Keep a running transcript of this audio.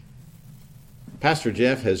Pastor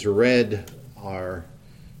Jeff has read our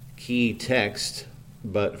key text,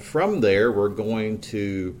 but from there we're going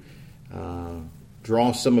to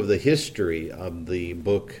draw some of the history of the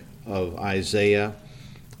book of Isaiah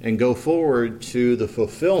and go forward to the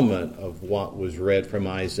fulfillment of what was read from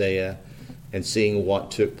Isaiah and seeing what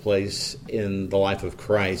took place in the life of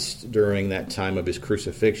Christ during that time of his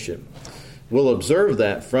crucifixion. We'll observe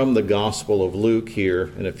that from the Gospel of Luke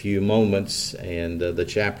here in a few moments, and the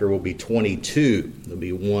chapter will be 22. There'll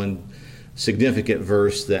be one significant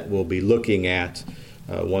verse that we'll be looking at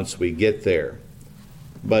once we get there.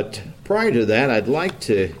 But prior to that, I'd like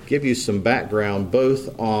to give you some background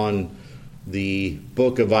both on the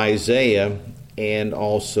book of Isaiah and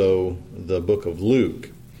also the book of Luke.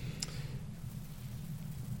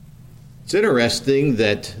 It's interesting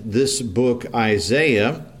that this book,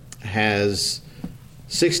 Isaiah, has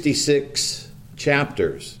 66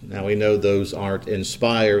 chapters. Now we know those aren't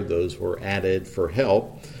inspired, those were added for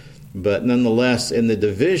help, but nonetheless in the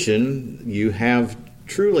division you have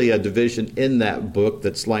truly a division in that book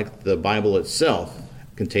that's like the Bible itself,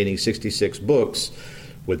 containing 66 books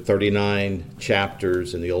with 39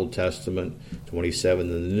 chapters in the Old Testament, 27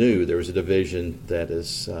 in the New. There's a division that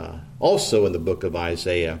is also in the book of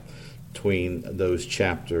Isaiah between those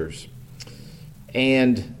chapters.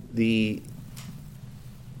 And the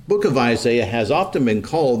book of Isaiah has often been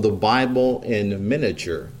called the Bible in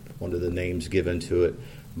miniature, one of the names given to it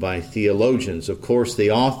by theologians. Of course,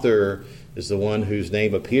 the author is the one whose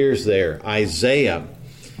name appears there, Isaiah.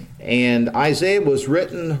 And Isaiah was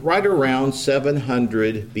written right around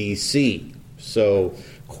 700 BC, so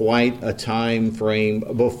quite a time frame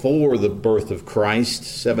before the birth of Christ,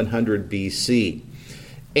 700 BC.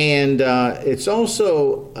 And it's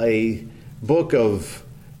also a book of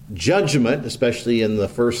judgment, especially in the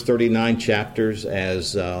first 39 chapters,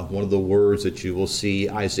 as one of the words that you will see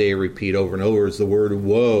Isaiah repeat over and over is the word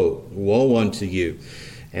woe, woe unto you,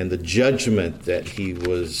 and the judgment that he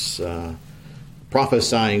was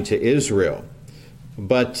prophesying to Israel.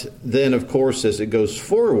 But then, of course, as it goes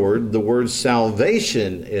forward, the word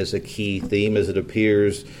salvation is a key theme as it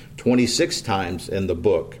appears 26 times in the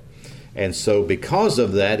book. And so because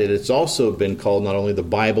of that, it has also been called not only the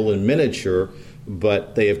Bible in miniature,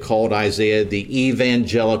 but they have called Isaiah the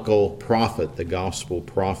evangelical prophet, the gospel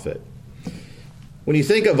prophet. When you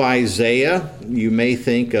think of Isaiah, you may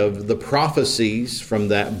think of the prophecies from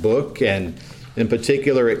that book, and in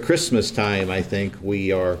particular at Christmas time, I think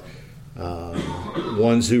we are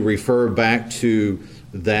ones who refer back to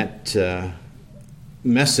that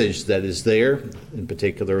message that is there, in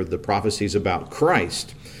particular the prophecies about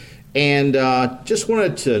Christ. And just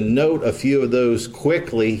wanted to note a few of those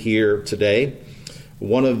quickly here today.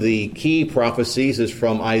 One of the key prophecies is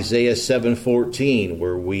from Isaiah 7:14,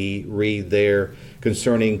 where we read there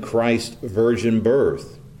concerning Christ's virgin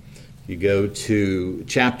birth. You go to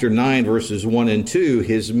chapter 9, verses 1 and 2,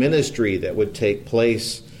 his ministry that would take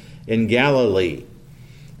place in Galilee.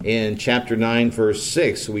 In chapter 9, verse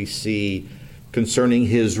 6, we see concerning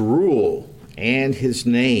his rule and his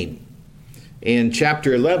name. In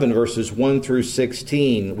chapter 11, verses 1 through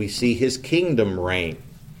 16, we see his kingdom reign.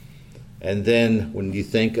 And then when you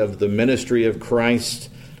think of the ministry of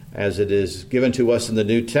Christ as it is given to us in the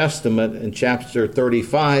New Testament, in chapter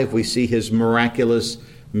 35, we see his miraculous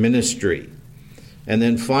ministry. And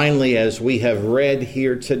then finally, as we have read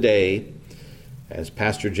here today, as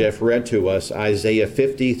Pastor Jeff read to us, Isaiah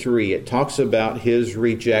 53, it talks about his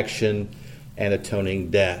rejection and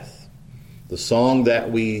atoning death. The song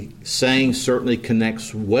that we sang certainly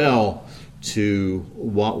connects well to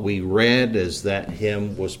what we read, as that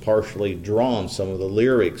hymn was partially drawn, some of the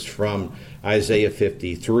lyrics from Isaiah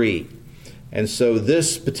 53. And so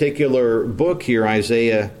this particular book here,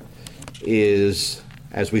 Isaiah, is,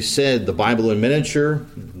 as we said, the Bible in miniature,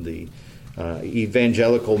 the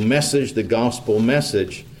evangelical message, the gospel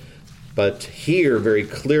message, but here very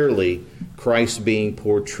clearly Christ being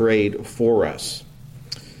portrayed for us.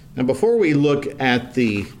 Now, before we look at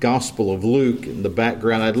the Gospel of Luke in the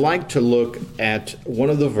background, I'd like to look at one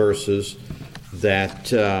of the verses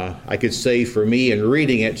that I could say for me in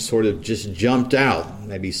reading it sort of just jumped out.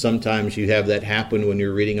 Maybe sometimes you have that happen when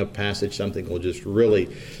you're reading a passage, something will just really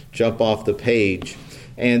jump off the page.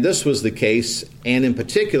 And this was the case, and in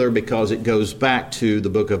particular because it goes back to the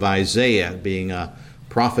book of Isaiah being a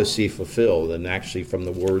prophecy fulfilled, and actually from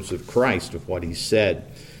the words of Christ of what he said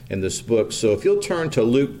in this book. So if you'll turn to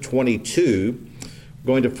Luke 22, I'm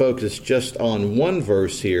going to focus just on one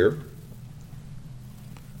verse here.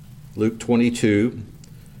 Luke 22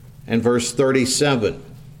 and verse 37.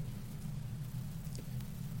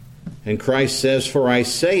 And Christ says, "For I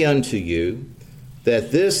say unto you,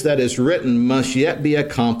 that this that is written must yet be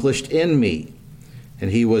accomplished in me.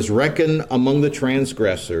 And he was reckoned among the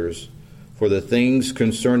transgressors, for the things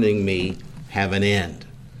concerning me have an end.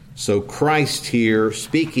 So Christ here,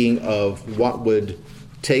 speaking of what would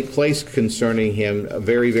take place concerning him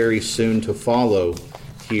very, very soon to follow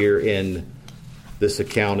here in this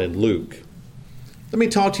account in Luke. Let me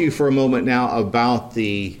talk to you for a moment now about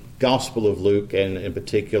the Gospel of Luke, and in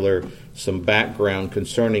particular some background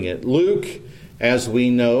concerning it. Luke, as we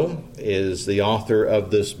know, is the author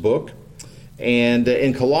of this book. And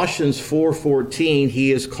in Colossians 4:14,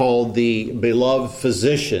 he is called the beloved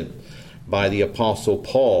physician by the Apostle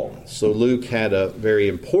Paul. So Luke had a very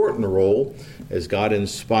important role as God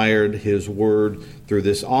inspired his word through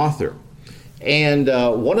this author. And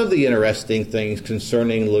one of the interesting things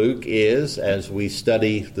concerning Luke is, as we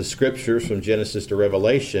study the scriptures from Genesis to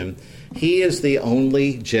Revelation, he is the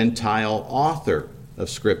only Gentile author of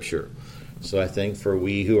Scripture. So I think for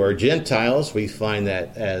we who are Gentiles, we find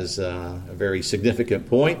that as a very significant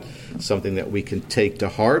point, something that we can take to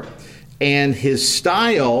heart. And his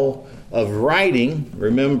style of writing,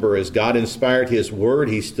 remember, as God inspired his word,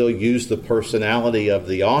 he still used the personality of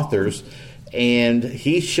the authors, and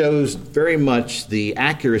he shows very much the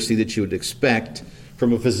accuracy that you would expect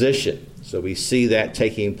from a physician. So we see that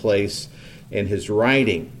taking place in his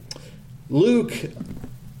writing. Luke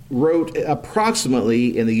wrote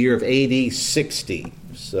approximately in the year of AD 60,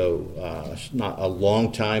 so not a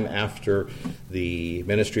long time after the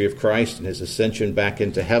ministry of Christ and his ascension back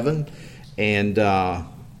into heaven. And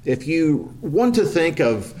if you want to think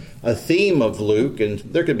of a theme of Luke, and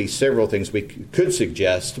there could be several things we could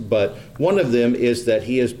suggest, but one of them is that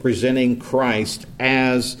he is presenting Christ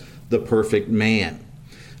as the perfect man.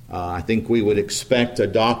 I think we would expect a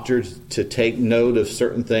doctor to take note of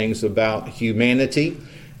certain things about humanity.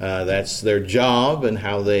 That's their job, and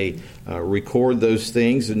how they record those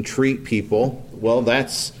things and treat people. Well,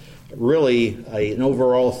 that's really an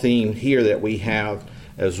overall theme here that we have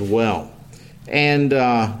as well. And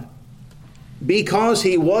because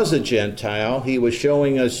he was a Gentile, he was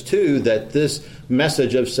showing us too that this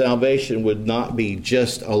message of salvation would not be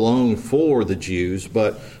just alone for the Jews,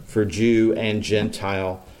 but for Jew and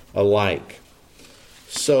Gentile alike.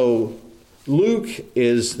 So Luke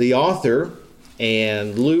is the author,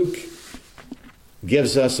 and Luke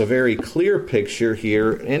gives us a very clear picture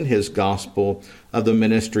here in his gospel of the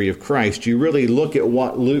ministry of Christ. You really look at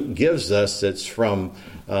what Luke gives us, it's from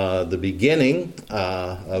the beginning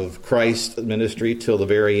of Christ's ministry till the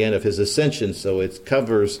very end of his ascension. So it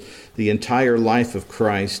covers the entire life of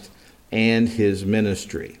Christ and his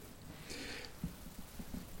ministry.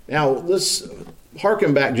 Now, let's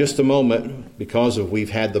hearken back just a moment, because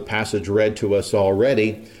we've had the passage read to us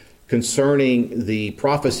already, concerning the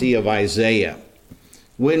prophecy of Isaiah.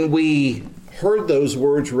 When we heard those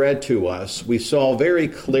words read to us, we saw very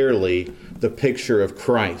clearly the picture of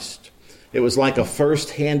Christ. It was like a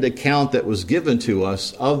first-hand account that was given to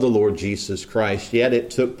us of the Lord Jesus Christ, yet it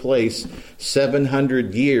took place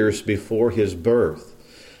 700 years before his birth.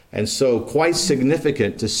 And so quite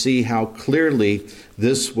significant to see how clearly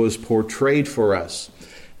this was portrayed for us.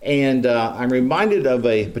 And I'm reminded of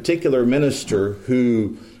a particular minister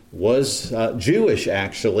who was Jewish,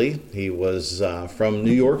 actually. He was from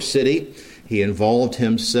New York City. He involved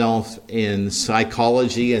himself in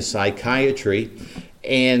psychology and psychiatry.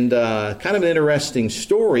 And kind of an interesting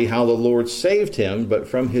story how the Lord saved him, but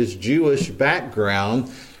from his Jewish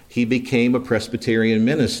background, he became a Presbyterian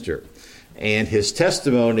minister. And his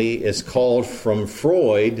testimony is called From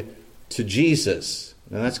Freud to Jesus.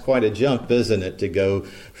 Now that's quite a jump, isn't it, to go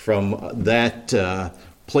from that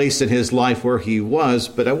place in his life where he was.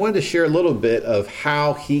 But I wanted to share a little bit of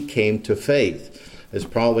how he came to faith. As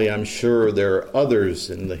probably, I'm sure, there are others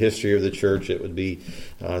in the history of the church that would be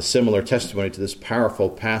similar testimony to this powerful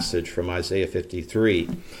passage from Isaiah 53.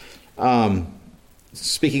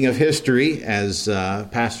 Speaking of history, as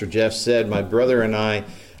Pastor Jeff said, my brother and I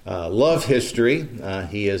love history.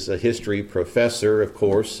 He is a history professor, of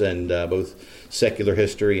course, and both secular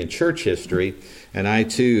history and church history. And I,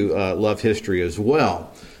 too, love history as well.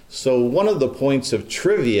 So one of the points of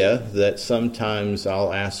trivia that sometimes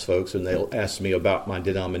I'll ask folks, and they'll ask me about my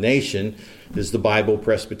denomination, is the Bible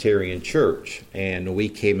Presbyterian Church. And we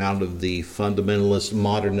came out of the fundamentalist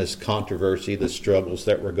modernist controversy, the struggles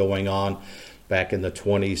that were going on back in the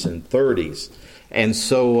 20s and 30s. And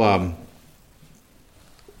so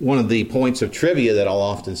one of the points of trivia that I'll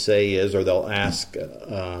often say is, or they'll ask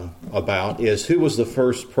about, is who was the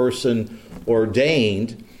first person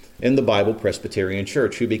ordained in the Bible Presbyterian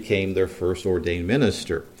Church, who became their first ordained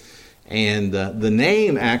minister. And the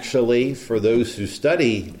name, actually, for those who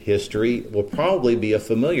study history, will probably be a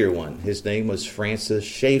familiar one. His name was Francis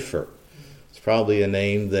Schaeffer. It's probably a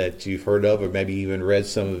name that you've heard of or maybe even read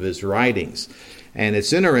some of his writings. And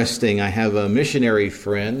it's interesting, I have a missionary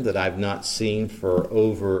friend that I've not seen for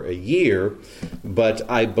over a year, but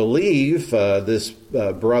I believe this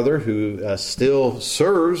brother who still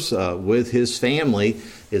serves with his family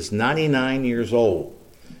is 99 years old.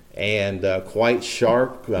 And quite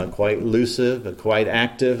sharp, quite elusive, and quite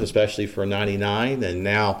active, especially for 99. And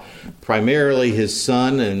now primarily his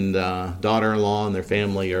son and daughter-in-law and their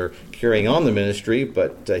family are carrying on the ministry,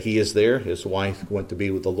 but he is there. His wife went to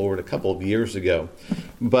be with the Lord a couple of years ago.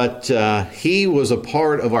 But he was a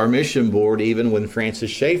part of our mission board even when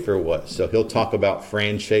Francis Schaeffer was. So he'll talk about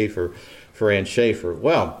Fran Schaeffer.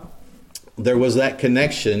 Well, there was that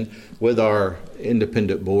connection with our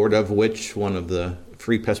independent board, of which one of the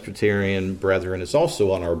Free Presbyterian brethren is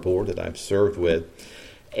also on our board that I've served with.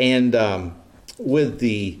 And with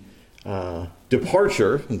the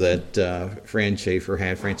departure that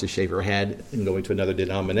Francis Schaeffer had in going to another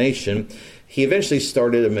denomination, he eventually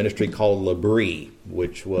started a ministry called L'Abri,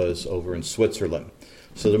 which was over in Switzerland.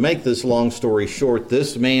 So to make this long story short,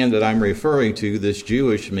 this man that I'm referring to, this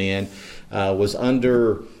Jewish man, was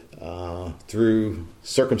under through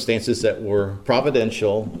circumstances that were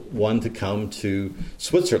providential, one to come to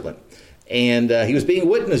Switzerland. And he was being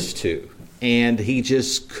witnessed to, and he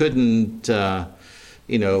just couldn't,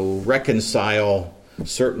 reconcile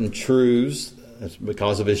certain truths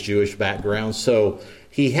because of his Jewish background. So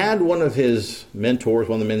he had one of his mentors,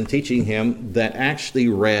 one of the men teaching him, that actually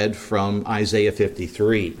read from Isaiah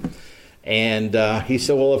 53. And he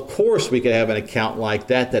said, well, of course we could have an account like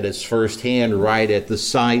that is firsthand right at the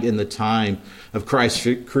site and the time of Christ's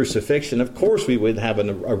crucifixion. Of course we would have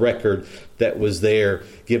a record that was there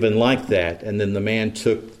given like that. And then the man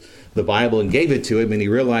took the Bible and gave it to him, and he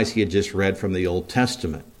realized he had just read from the Old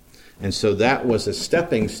Testament. And so that was a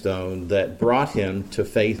stepping stone that brought him to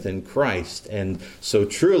faith in Christ. And so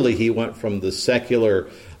truly he went from the secular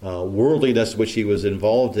worldliness which he was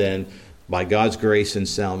involved in by God's grace and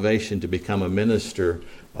salvation to become a minister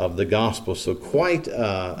of the gospel. So quite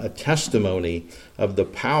a testimony of the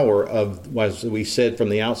power of, as we said from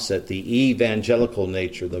the outset, the evangelical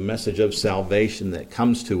nature, the message of salvation that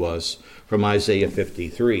comes to us from Isaiah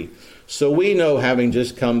 53. So we know, having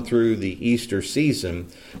just come through the Easter season,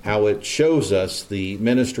 how it shows us the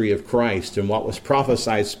ministry of Christ and what was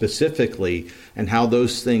prophesied specifically and how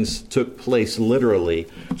those things took place literally.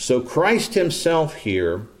 So Christ himself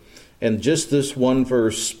here, and just this one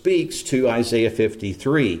verse, speaks to Isaiah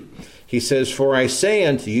 53. He says, "For I say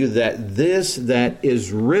unto you that this that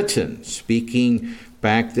is written," speaking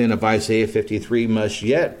back then of Isaiah 53, "must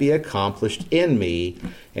yet be accomplished in me."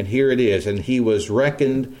 And here it is, "And he was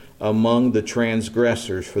reckoned among the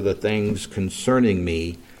transgressors, for the things concerning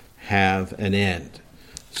me have an end."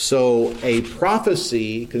 So a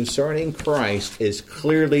prophecy concerning Christ is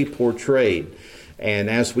clearly portrayed.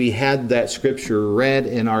 And as we had that scripture read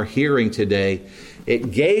in our hearing today,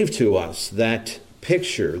 it gave to us that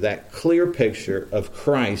picture, that clear picture of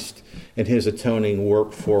Christ and his atoning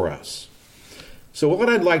work for us. So what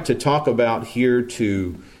I'd like to talk about here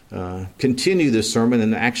to continue this sermon,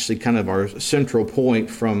 and actually kind of our central point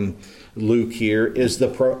from Luke here, is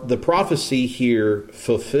the prophecy here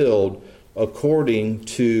fulfilled according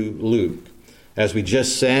to Luke. As we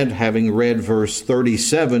just said, having read verse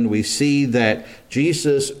 37, we see that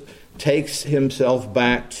Jesus takes himself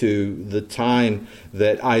back to the time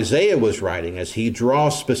that Isaiah was writing, as he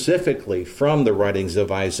draws specifically from the writings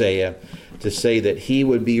of Isaiah to say that he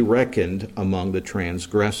would be reckoned among the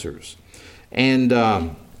transgressors. And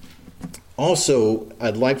also,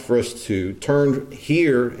 I'd like for us to turn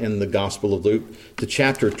here in the Gospel of Luke to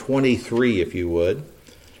chapter 23, if you would.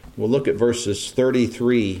 We'll look at verses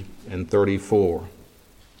 33 and 34.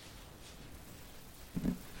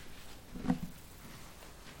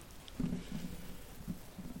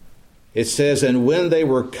 It says, "And when they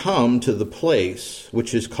were come to the place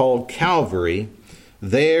which is called Calvary,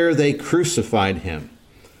 there they crucified him,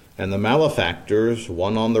 and the malefactors,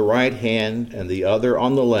 one on the right hand and the other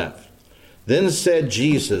on the left. Then said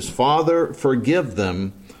Jesus, Father, forgive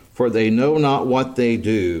them, for they know not what they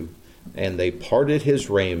do. And they parted his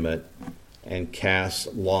raiment and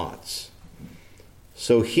cast lots."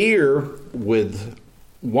 So here, with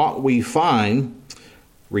what we find,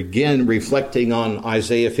 again reflecting on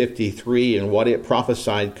Isaiah 53 and what it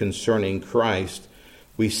prophesied concerning Christ,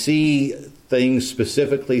 we see things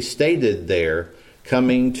specifically stated there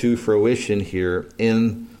coming to fruition here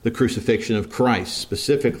in the crucifixion of Christ,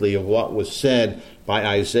 specifically of what was said by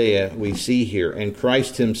Isaiah we see here, and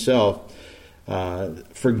Christ himself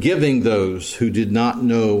forgiving those who did not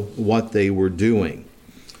know what they were doing.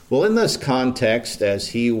 Well, in this context, as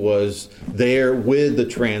he was there with the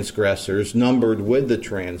transgressors, numbered with the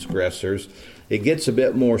transgressors, it gets a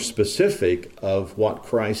bit more specific of what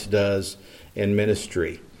Christ does in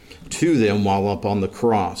ministry to them while up on the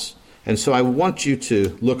cross. And so I want you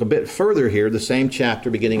to look a bit further here, the same chapter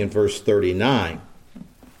beginning in verse 39.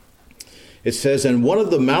 It says, "And one of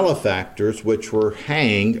the malefactors which were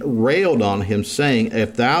hanged railed on him, saying,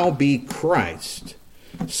 If thou be Christ,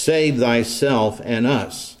 save thyself and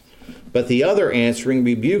us. But the other answering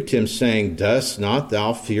rebuked him, saying, Dost not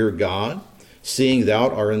thou fear God, seeing thou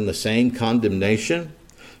art in the same condemnation?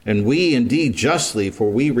 And we indeed justly, for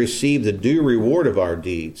we receive the due reward of our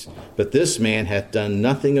deeds. But this man hath done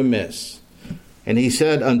nothing amiss. And he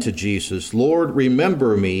said unto Jesus, Lord,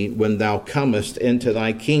 remember me when thou comest into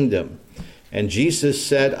thy kingdom. And Jesus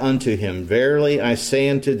said unto him, Verily I say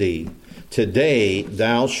unto thee, today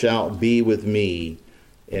thou shalt be with me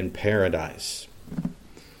in paradise."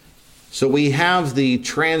 So we have the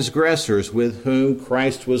transgressors with whom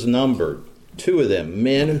Christ was numbered. Two of them,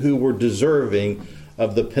 men who were deserving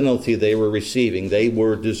of the penalty they were receiving. They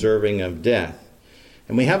were deserving of death.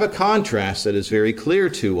 And we have a contrast that is very clear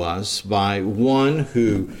to us by one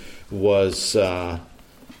who was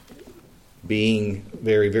being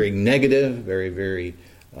very, very negative, very, very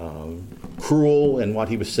cruel in what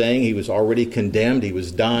he was saying. He was already condemned. He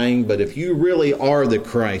was dying. But if you really are the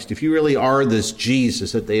Christ, if you really are this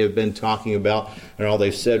Jesus that they have been talking about, and all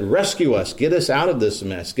they've said, rescue us, get us out of this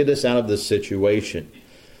mess, get us out of this situation.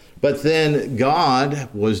 But then God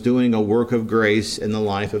was doing a work of grace in the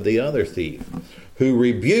life of the other thief, who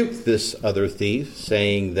rebuked this other thief,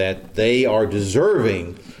 saying that they are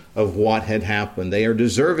deserving of what had happened. They are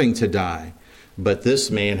deserving to die. But this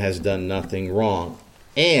man has done nothing wrong.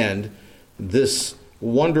 And this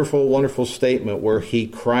wonderful, wonderful statement where he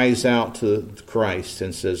cries out to Christ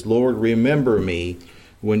and says, Lord, remember me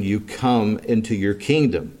when you come into your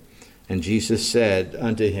kingdom. And Jesus said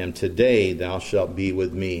unto him, Today thou shalt be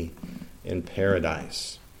with me in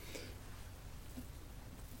paradise.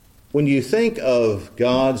 When you think of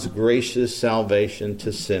God's gracious salvation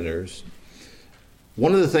to sinners,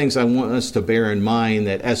 one of the things I want us to bear in mind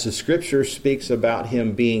that as the Scripture speaks about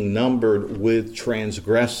him being numbered with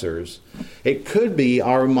transgressors, it could be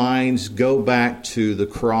our minds go back to the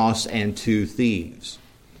cross and to thieves.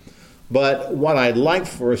 But what I'd like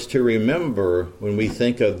for us to remember when we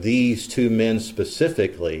think of these two men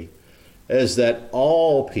specifically is that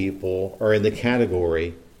all people are in the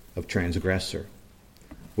category of transgressor.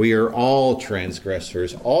 We are all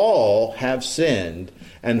transgressors. All have sinned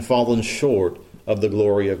and fallen short of the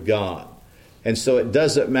glory of God. And so it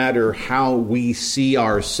doesn't matter how we see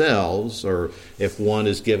ourselves, or if one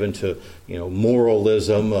is given to,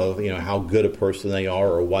 moralism of, how good a person they are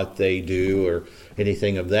or what they do or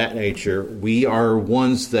anything of that nature. We are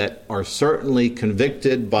ones that are certainly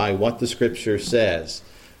convicted by what the Scripture says,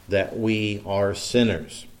 that we are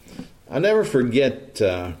sinners. I'll never forget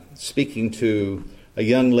speaking to a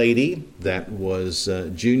young lady that was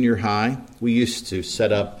junior high. We used to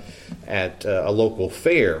set up at a local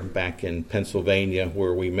fair back in Pennsylvania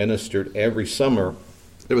where we ministered every summer.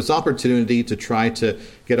 There was opportunity to try to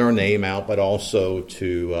get our name out, but also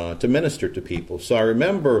to minister to people. So I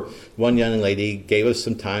remember one young lady gave us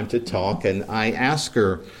some time to talk, and I asked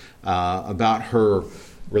her about her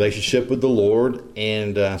relationship with the Lord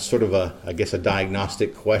and sort of a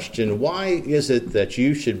diagnostic question. Why is it that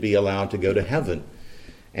you should be allowed to go to heaven?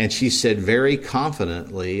 And she said very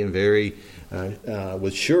confidently and very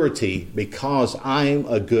with surety, because I'm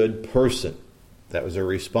a good person. That was her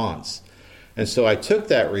response. And so I took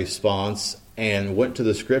that response and went to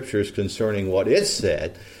the Scriptures concerning what it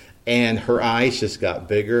said, and her eyes just got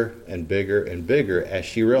bigger and bigger and bigger as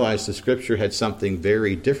she realized the Scripture had something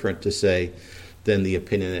very different to say than the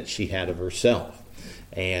opinion that she had of herself.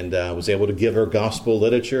 And was able to give her gospel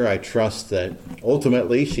literature. I trust that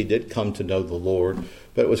ultimately she did come to know the Lord,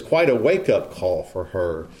 but it was quite a wake-up call for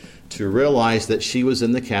her to realize that she was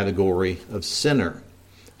in the category of sinner.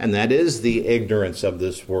 And that is the ignorance of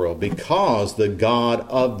this world, because the God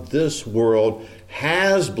of this world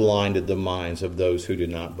has blinded the minds of those who do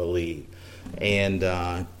not believe. And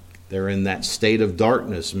they're in that state of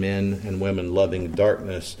darkness, men and women loving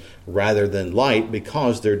darkness rather than light,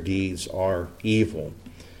 because their deeds are evil.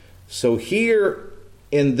 So here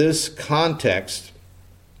in this context,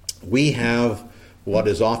 we have what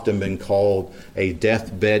has often been called a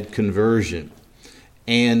deathbed conversion.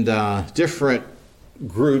 And different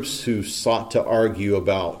groups who sought to argue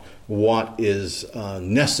about what is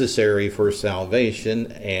necessary for salvation,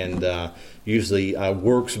 and usually a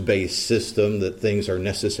works-based system that things are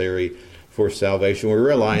necessary for salvation. We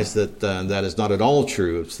realize that that is not at all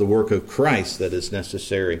true. It's the work of Christ that is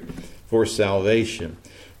necessary for salvation.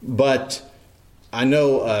 But I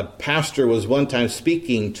know a pastor was one time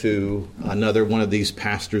speaking to another one of these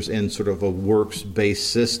pastors in sort of a works-based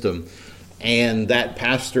system, and that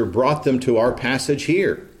pastor brought them to our passage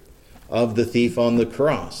here of the thief on the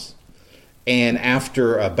cross. And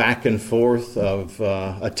after a back and forth of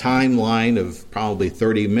a timeline of probably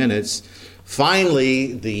 30 minutes,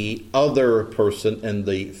 finally the other person in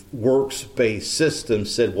the works-based system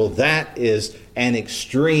said, well, that is an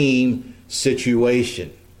extreme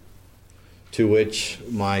situation. To which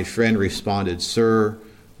my friend responded, sir,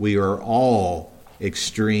 we are all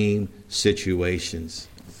extreme situations.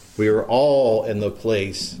 We are all in the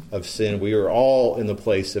place of sin. We are all in the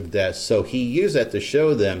place of death. So he used that to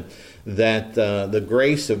show them that the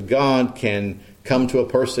grace of God can come to a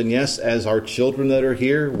person, yes, as our children that are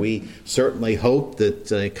here. We certainly hope that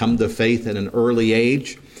they come to faith at an early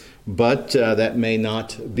age, but that may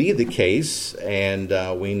not be the case.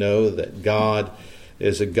 And we know that God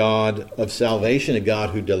is a God of salvation, a God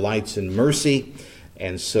who delights in mercy.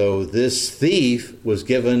 And so this thief was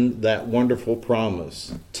given that wonderful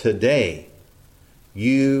promise. Today,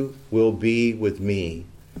 you will be with me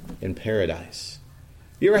in paradise.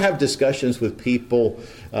 You ever have discussions with people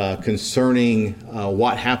concerning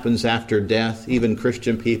what happens after death? Even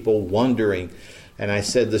Christian people wondering. And I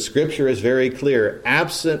said the scripture is very clear.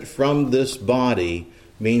 Absent from this body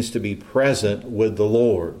means to be present with the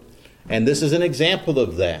Lord. And this is an example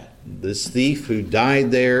of that. This thief who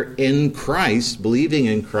died there in Christ, believing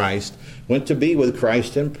in Christ, went to be with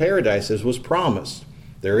Christ in paradise as was promised.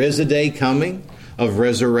 There is a day coming of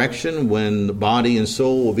resurrection when the body and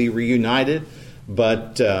soul will be reunited.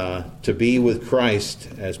 But to be with Christ,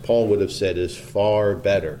 as Paul would have said, is far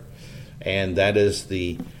better. And that is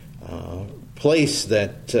the place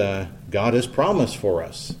that God has promised for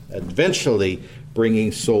us, eventually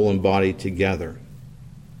bringing soul and body together.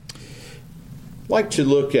 I'd like to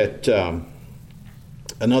look at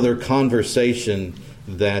another conversation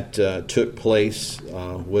that took place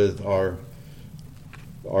with our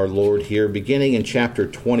Lord here, beginning in chapter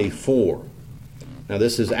 24. Now,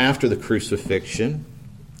 this is after the crucifixion,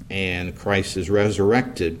 and Christ is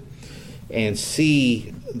resurrected, and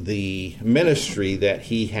see the ministry that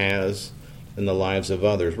he has in the lives of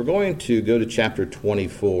others. We're going to go to chapter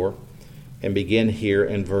 24 and begin here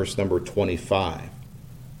in verse number 25.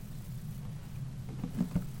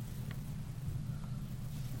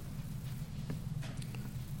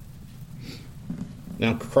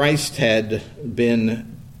 Now, Christ had been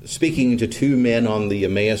speaking to two men on the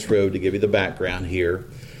Emmaus Road, to give you the background here.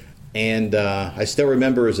 And I still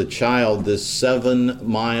remember as a child this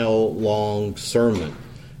 7-mile-long sermon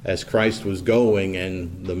as Christ was going,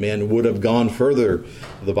 and the men would have gone further,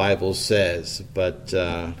 the Bible says. But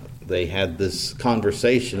they had this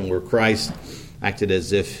conversation where Christ acted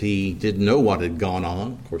as if he didn't know what had gone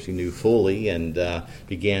on. Of course, he knew fully, and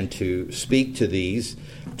began to speak to these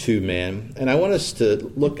two men. And I want us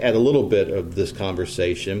to look at a little bit of this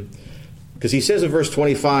conversation, because he says in verse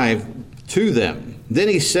 25 to them, then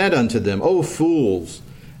he said unto them, O fools,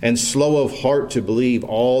 and slow of heart to believe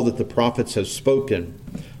all that the prophets have spoken.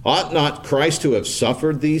 Ought not Christ to have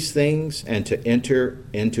suffered these things, and to enter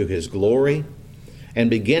into his glory? And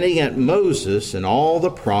beginning at Moses and all the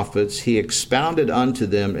prophets, he expounded unto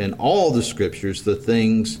them in all the scriptures the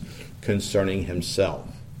things concerning himself.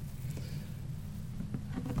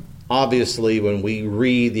 Obviously, when we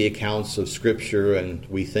read the accounts of Scripture and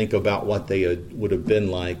we think about what they would have been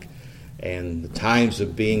like and the times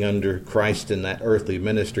of being under Christ in that earthly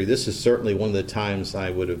ministry, this is certainly one of the times I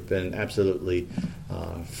would have been absolutely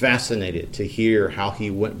fascinated to hear how he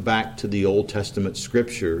went back to the Old Testament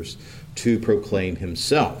Scriptures to proclaim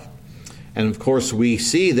himself. And of course, we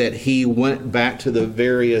see that he went back to the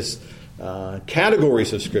various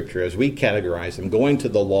categories of Scripture as we categorize them, going to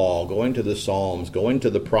the law, going to the Psalms, going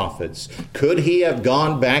to the prophets. Could he have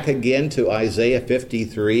gone back again to Isaiah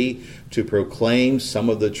 53 to proclaim some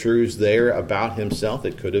of the truths there about himself?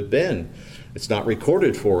 It could have been. It's not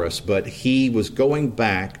recorded for us, but he was going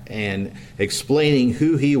back and explaining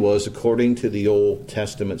who he was according to the Old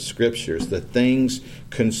Testament Scriptures, the things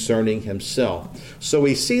concerning himself. So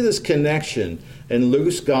we see this connection in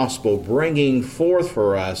Luke's Gospel bringing forth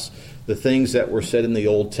for us the things that were said in the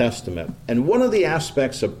Old Testament. And one of the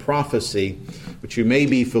aspects of prophecy, which you may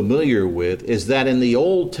be familiar with, is that in the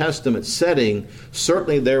Old Testament setting,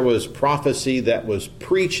 certainly there was prophecy that was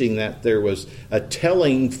preaching, that there was a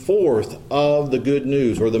telling forth of the good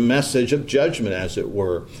news, or the message of judgment, as it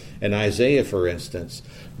were, in Isaiah, for instance.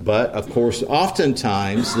 But, of course,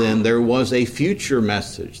 oftentimes then there was a future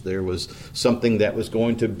message. There was something that was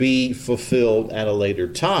going to be fulfilled at a later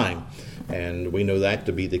time. And we know that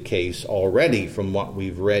to be the case already from what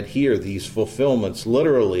we've read here, these fulfillments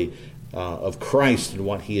literally of Christ and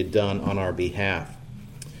what he had done on our behalf.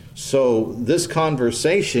 So this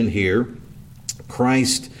conversation here,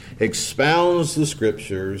 Christ expounds the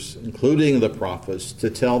scriptures, including the prophets, to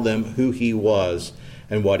tell them who he was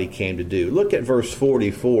and what he came to do. Look at verse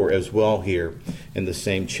 44 as well here in the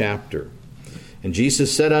same chapter. And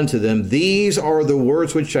Jesus said unto them, These are the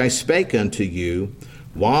words which I spake unto you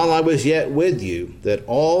while I was yet with you, that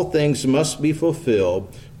all things must be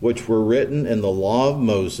fulfilled, which were written in the law of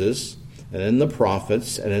Moses, and in the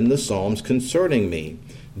prophets, and in the Psalms concerning me.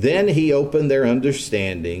 Then he opened their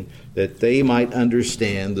understanding, that they might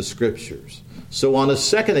understand the Scriptures. So on a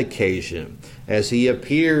second occasion, as he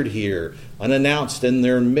appeared here, unannounced in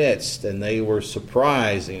their midst, and they were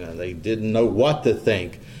surprised, they didn't know what to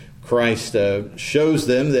think, Christ shows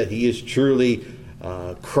them that he is truly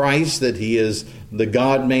Christ, that he is the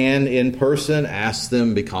God-man in person. Asks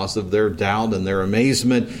them, because of their doubt and their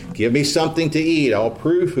amazement, give me something to eat, I'll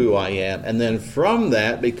prove who I am. And then from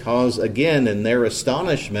that, because again in their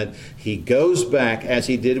astonishment, he goes back, as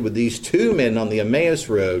he did with these two men on the Emmaus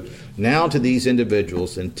Road, now to these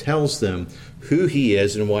individuals and tells them who he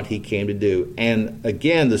is and what he came to do. And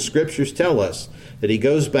again, the scriptures tell us that he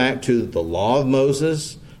goes back to the law of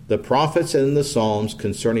Moses, the prophets, and the Psalms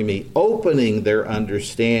concerning me, opening their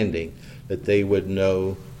understanding that they would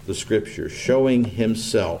know the Scriptures, showing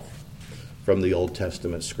himself from the Old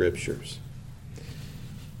Testament Scriptures.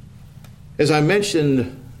 As I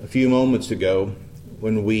mentioned a few moments ago,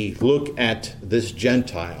 when we look at this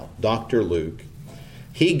Gentile, Dr. Luke,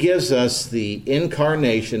 he gives us the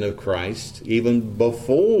incarnation of Christ, even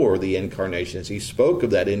before the incarnation, as he spoke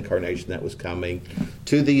of that incarnation that was coming,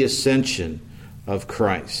 to the ascension of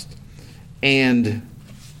Christ. And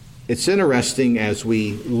it's interesting as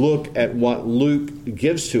we look at what Luke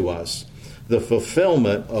gives to us, the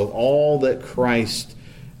fulfillment of all that Christ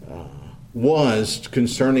was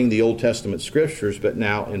concerning the Old Testament scriptures, but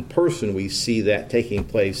now in person we see that taking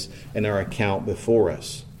place in our account before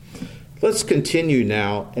us. Let's continue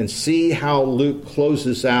now and see how Luke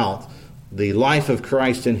closes out the life of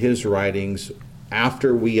Christ in his writings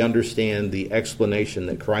after we understand the explanation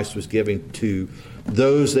that Christ was giving to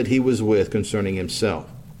those that he was with concerning himself.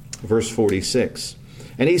 Verse 46,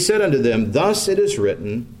 And he said unto them, Thus it is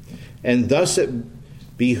written, and thus it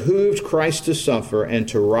behooved Christ to suffer and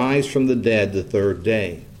to rise from the dead the third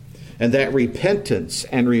day, and that repentance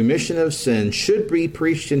and remission of sins should be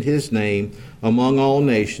preached in his name among all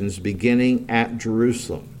nations, beginning at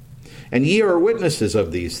Jerusalem. And ye are witnesses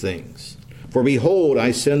of these things. For behold,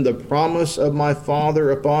 I send the promise of my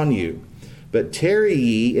Father upon you. But tarry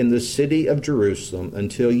ye in the city of Jerusalem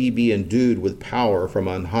until ye be endued with power from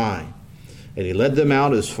on high. And he led them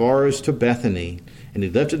out as far as to Bethany, and he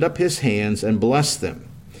lifted up his hands and blessed them.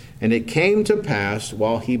 And it came to pass,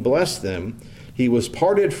 while he blessed them, he was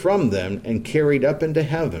parted from them and carried up into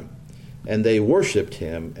heaven. And they worshipped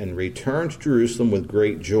him and returned to Jerusalem with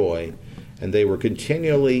great joy. And they were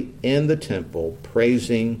continually in the temple,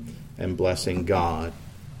 praising and blessing God.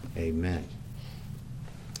 Amen.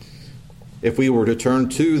 If we were to turn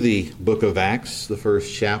to the book of Acts, the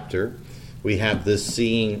first chapter, we have this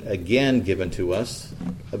scene again given to us,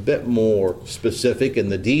 a bit more specific in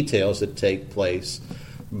the details that take place.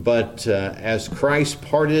 But as Christ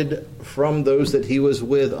parted from those that he was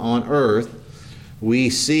with on earth, we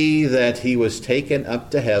see that he was taken up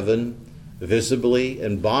to heaven visibly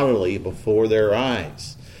and bodily before their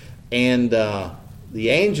eyes. And the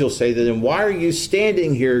angels say to them, Why are you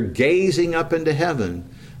standing here gazing up into heaven?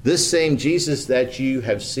 This same Jesus that you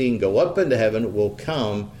have seen go up into heaven will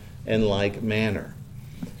come in like manner.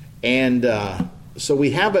 And so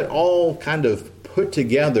we have it all kind of put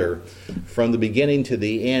together from the beginning to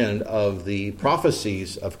the end of the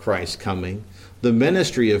prophecies of Christ coming, the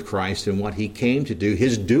ministry of Christ and what he came to do,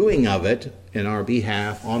 his doing of it in our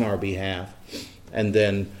behalf, on our behalf, and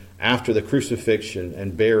then after the crucifixion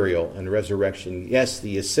and burial and resurrection, yes,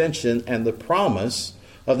 the ascension and the promise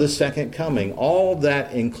of the second coming, all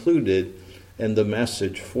that included in the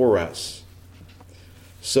message for us.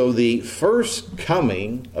 So the first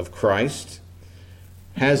coming of Christ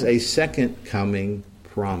has a second coming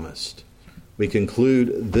promised. We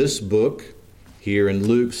conclude this book here in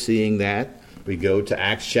Luke, seeing that. We go to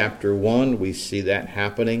Acts chapter 1, we see that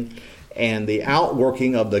happening, and the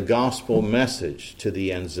outworking of the gospel message to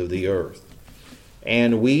the ends of the earth.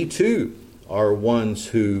 And we too are ones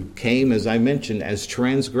who came, as I mentioned, as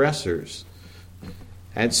transgressors.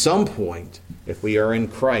 At some point, if we are in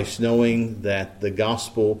Christ, knowing that the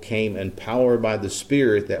gospel came empowered by the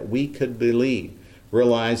Spirit, that we could believe,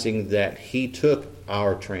 realizing that He took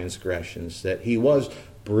our transgressions, that He was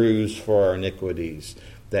bruised for our iniquities,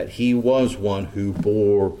 that He was one who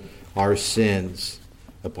bore our sins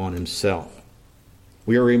upon Himself.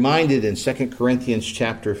 We are reminded in 2 Corinthians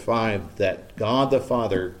chapter 5 that God the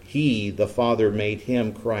Father, He, the Father, made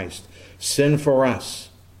Him, Christ, sin for us.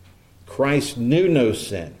 Christ knew no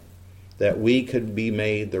sin, that we could be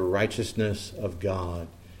made the righteousness of God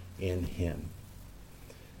in Him.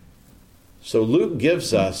 So Luke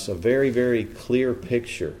gives us a very, very clear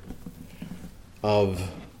picture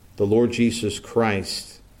of the Lord Jesus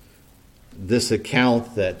Christ, this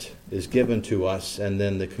account that is given to us, and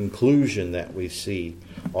then the conclusion that we see,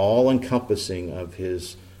 all encompassing of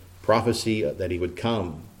His prophecy that He would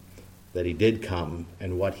come, that He did come,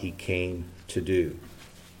 and what He came to do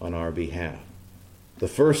on our behalf. The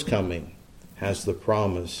first coming has the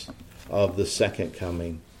promise of the second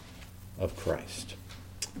coming of Christ.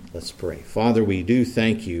 Let's pray. Father, we do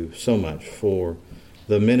thank You so much for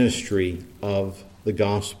the ministry of the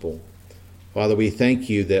gospel. Father, we thank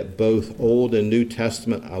You that both Old and New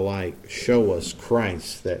Testament alike show us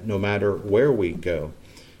Christ, that no matter where we go,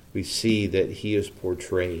 we see that He is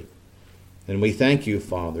portrayed. And we thank You,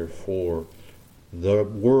 Father, for the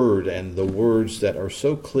Word and the words that are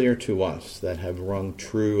so clear to us, that have rung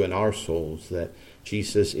true in our souls, that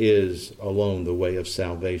Jesus is alone the way of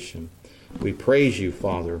salvation. We praise You,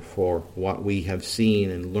 Father, for what we have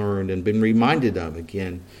seen and learned and been reminded of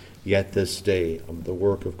again yet this day, of the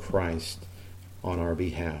work of Christ on our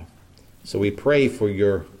behalf. So we pray for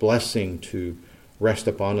Your blessing to rest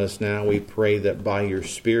upon us now. We pray that by Your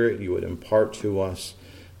Spirit You would impart to us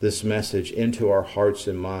this message into our hearts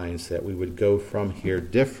and minds, that we would go from here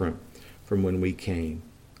different from when we came.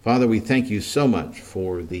 Father, we thank You so much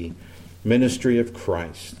for the ministry of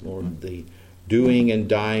Christ, Lord, the doing and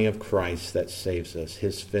dying of Christ that saves us,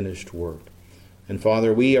 His finished work. And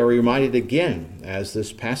Father, we are reminded again, as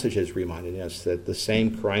this passage has reminded us, that the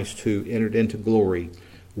same Christ who entered into glory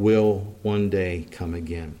will one day come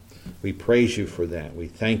again. We praise You for that. We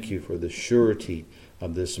thank You for the surety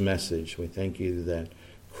of this message. We thank You that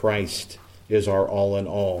Christ is our all in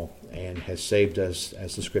all and has saved us,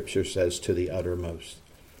 as the Scripture says, to the uttermost.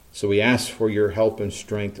 So we ask for Your help and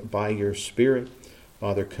strength by Your Spirit.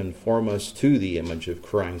 Father, conform us to the image of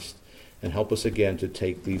Christ and help us again to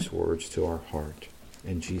take these words to our heart.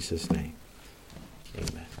 In Jesus' name,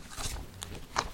 amen.